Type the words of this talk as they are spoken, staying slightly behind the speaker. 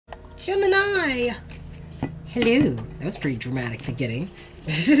Gemini! Hello. That was pretty dramatic beginning.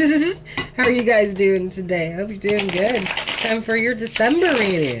 How are you guys doing today? I hope you're doing good. Time for your December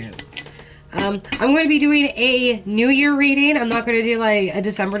reading. I'm going to be doing a New Year reading. I'm not going to do like a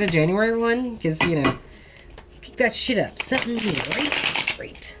December to January one because, you know, pick that shit up. Something new, right?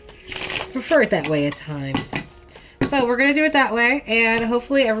 Great. Prefer it that way at times. So we're going to do it that way, and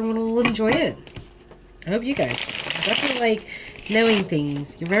hopefully everyone will enjoy it. I hope you guys definitely like knowing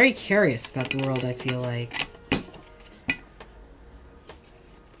things. You're very curious about the world, I feel like.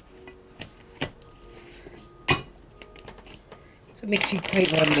 So it makes you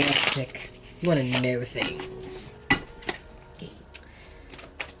quite romantic. You want to know things. Okay.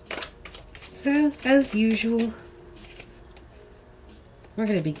 So, as usual, we're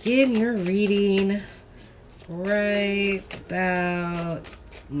going to begin your reading right about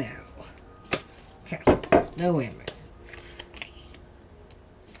now. Okay, no whammies.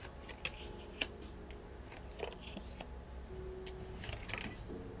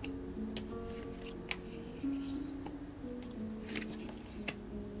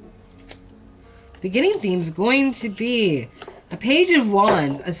 Beginning theme is going to be a Page of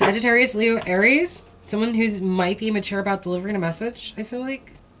Wands, a Sagittarius, Leo, Aries, someone who's might be mature about delivering a message, I feel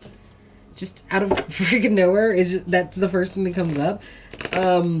like. Just out of freaking nowhere, that's the first thing that comes up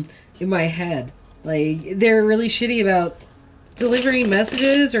in my head. Like, they're really shitty about delivering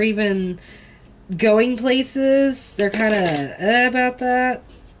messages or even going places. They're kind of about that.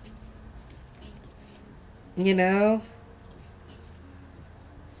 You know?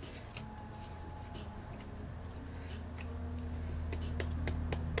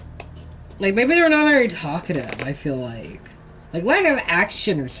 Like, maybe they're not very talkative, I feel like. Like, lack of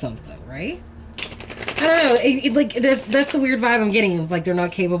action or something, right? I don't know. That's the weird vibe I'm getting. It's like they're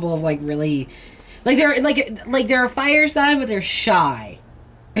not capable of, like, really... Like, they're a fire sign, but they're shy.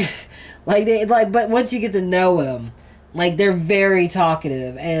 But once you get to know them, like, they're very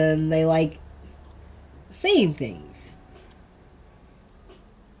talkative, and they like saying things.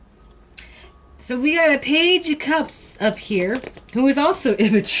 So we got a Page of Cups up here, who is also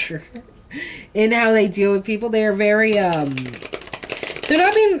immature in how they deal with people. They are very, they're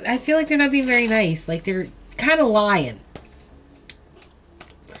not being, I feel like they're not being very nice. Like, they're kind of lying.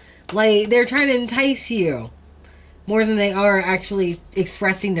 Like, they're trying to entice you more than they are actually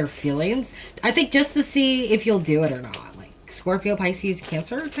expressing their feelings. I think just to see if you'll do it or not. Like, Scorpio, Pisces,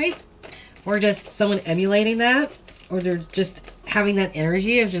 Cancer type. Or just someone emulating that. Or they're just having that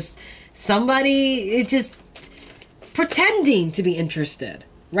energy of just somebody just pretending to be interested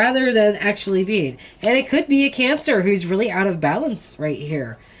rather than actually being. And it could be a Cancer who's really out of balance right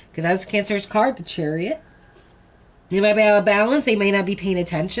here. Because that's Cancer's card, the Chariot. They might be out of balance. They may not be paying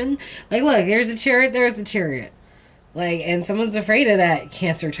attention. Like, look, there's a Chariot, there's a Chariot. Like, and someone's afraid of that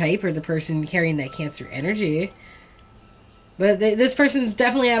Cancer type or the person carrying that Cancer energy. But this person's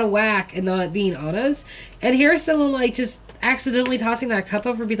definitely out of whack and not being honest. And here's someone, like, just accidentally tossing that cup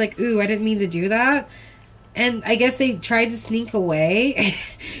over and be like, ooh, I didn't mean to do that. And I guess they tried to sneak away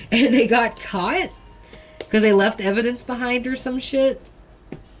and they got caught because they left evidence behind or some shit.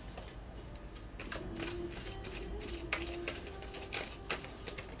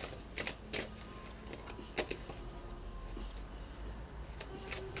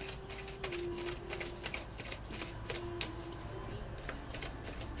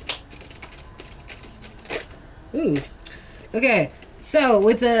 Ooh. Okay, so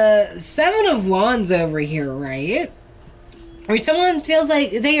with the Seven of Wands over here, right? Where someone feels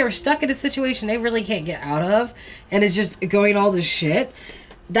like they are stuck in a situation they really can't get out of, and is just going all to shit.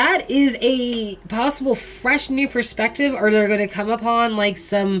 That is a possible fresh new perspective, or they're going to come upon like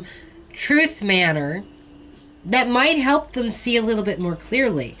some truth manner that might help them see a little bit more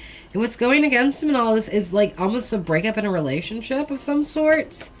clearly. And what's going against them in all this is like almost a breakup in a relationship of some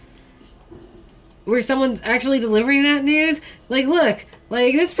sort. Where someone's actually delivering that news. Like, look,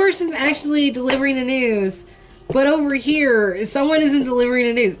 like, this person's actually delivering the news, but over here, someone isn't delivering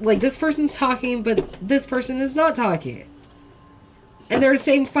the news. Like, this person's talking, but this person is not talking. And they're the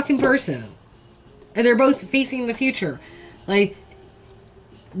same fucking person. And they're both facing the future. Like,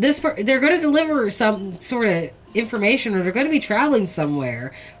 they're going to deliver some sort of information, or they're going to be traveling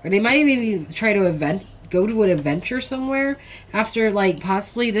somewhere, or they might even try to go to an adventure somewhere after, like,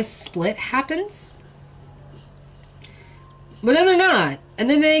 possibly this split happens. But then they're not. And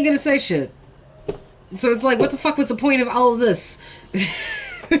then they ain't gonna say shit. So it's like, what the fuck was the point of all of this?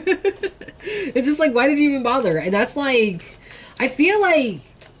 It's just like, why did you even bother? And that's like, I feel like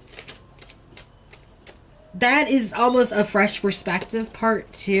that is almost a fresh perspective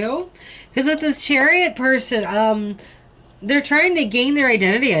part too. Because with this Chariot person, they're trying to gain their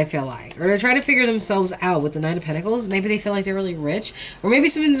identity, I feel like. Or they're trying to figure themselves out with the Nine of Pentacles. Maybe they feel like they're really rich. Or maybe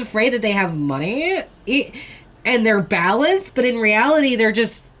someone's afraid that they have money and they're balanced, but in reality, they're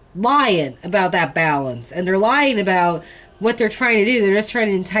just lying about that balance. And they're lying about what they're trying to do. They're just trying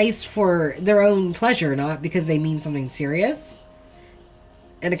to entice for their own pleasure, not because they mean something serious.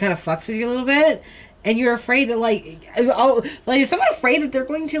 And it kind of fucks with you a little bit. And you're afraid that, like, is someone afraid that they're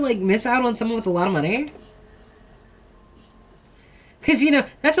going to, like, miss out on someone with a lot of money? Because, you know,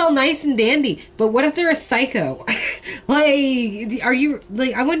 that's all nice and dandy. But what if they're a psycho? Like, are you...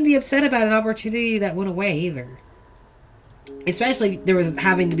 Like, I wouldn't be upset about an opportunity that went away, either. Especially if there was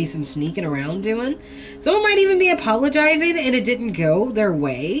having to be some sneaking around doing. Someone might even be apologizing and it didn't go their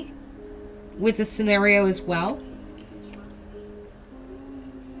way with the scenario as well.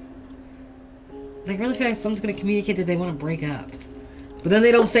 Like, I really feel like someone's going to communicate that they want to break up. But then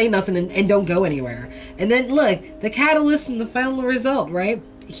they don't say nothing and don't go anywhere. And then, look, the catalyst and the final result, right?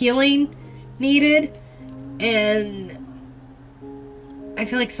 Healing needed. And I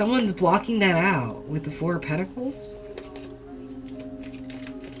feel like someone's blocking that out with the Four of Pentacles.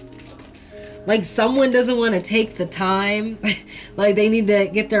 Like, someone doesn't want to take the time. Like, they need to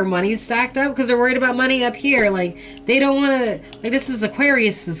get their money stacked up because they're worried about money up here. Like, they don't want to... Like, this is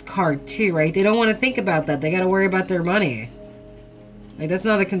Aquarius's card, too, right? They don't want to think about that. They got to worry about their money. Like, that's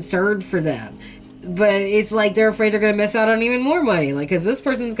not a concern for them. But it's like they're afraid they're going to miss out on even more money. Like, because this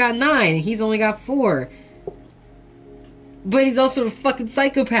person's got 9 and he's only got 4. But he's also a fucking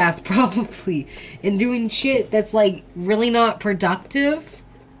psychopath, probably. And doing shit that's, like, really not productive.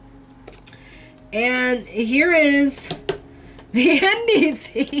 And here is the ending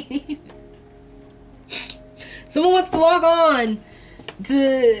thing. Someone wants to log on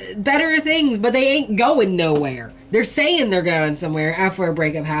to better things, but they ain't going nowhere. They're saying they're going somewhere after a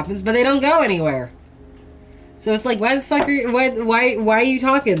breakup happens, but they don't go anywhere. So it's like, why the fuck are you, why are you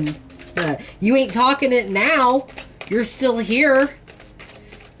talking? You ain't talking it now. You're still here.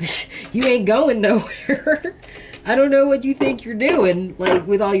 You ain't going nowhere. I don't know what you think you're doing, like,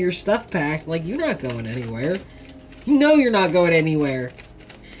 with all your stuff packed. Like, you're not going anywhere. You know you're not going anywhere.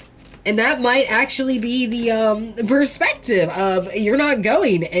 And that might actually be the perspective of you're not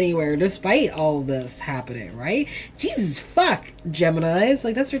going anywhere despite all this happening, right? Jesus fuck, Geminis.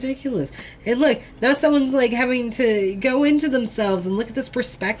 Like, that's ridiculous. And look, now someone's, like, having to go into themselves and look at this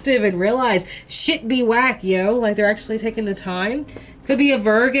perspective and realize shit be whack, yo. Like, they're actually taking the time. Could be a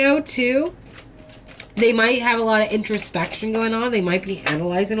Virgo, too. They might have a lot of introspection going on. They might be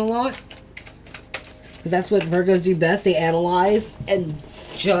analyzing a lot. Because that's what Virgos do best. They analyze and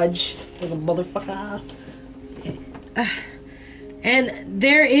judge as a motherfucker. And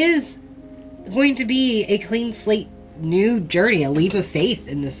there is going to be a clean slate new journey, a leap of faith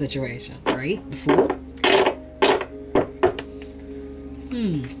in this situation, right? Before.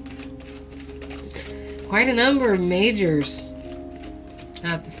 Quite a number of majors, I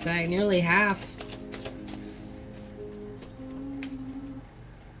have to say, nearly half.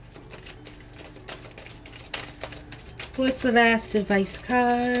 What's the last advice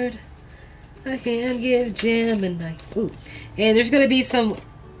card I can give Gemini? Ooh. And there's going to be some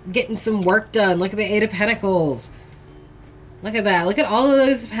getting some work done. Look at the 8 of Pentacles. Look at that. Look at all of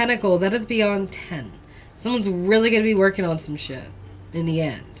those pentacles. That is beyond 10. Someone's really going to be working on some shit in the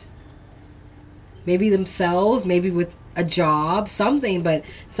end. Maybe themselves, maybe with a job, something. But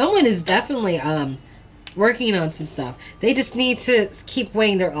someone is definitely working on some stuff. They just need to keep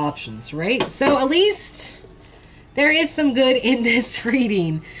weighing their options, right? So at least there is some good in this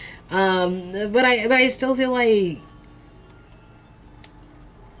reading, but I still feel like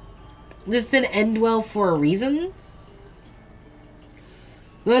this didn't end well for a reason.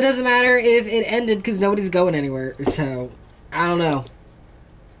 Well, it doesn't matter if it ended because nobody's going anywhere. So I don't know.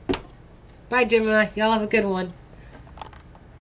 Bye, Gemini. Y'all have a good one.